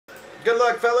Good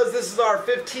luck, fellas. This is our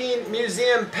 15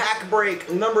 museum pack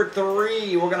break number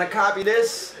 3. We're going to copy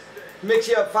this, mix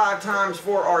you up 5 times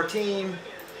for our team.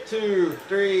 2,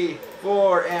 3,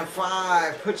 4, and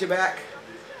 5. Put you back.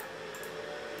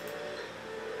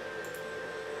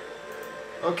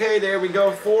 Okay, there we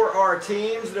go for our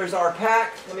teams. There's our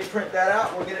pack. Let me print that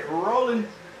out. We'll get it rolling.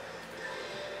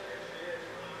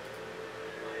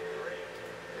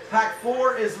 Pack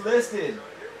 4 is listed.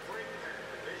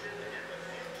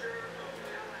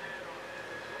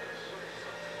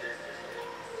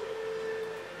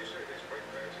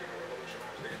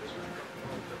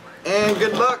 And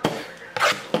good luck.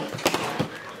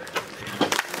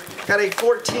 Got a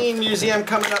 14 museum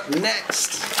coming up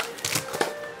next.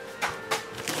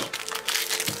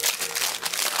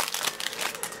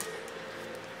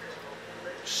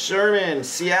 Sherman,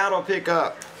 Seattle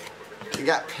pickup. We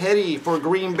got Petty for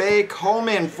Green Bay,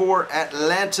 Coleman for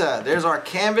Atlanta. There's our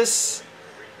canvas.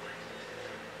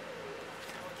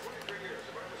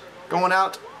 Going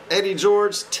out, Eddie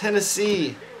George,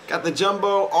 Tennessee. Got the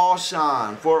Jumbo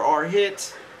Alshon for our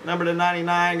hit. Number to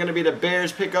 99, going to be the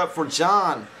Bears pickup for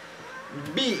John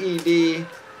B.E.D.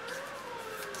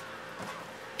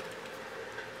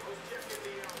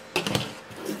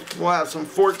 We'll have some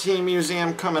 14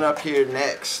 museum coming up here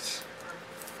next.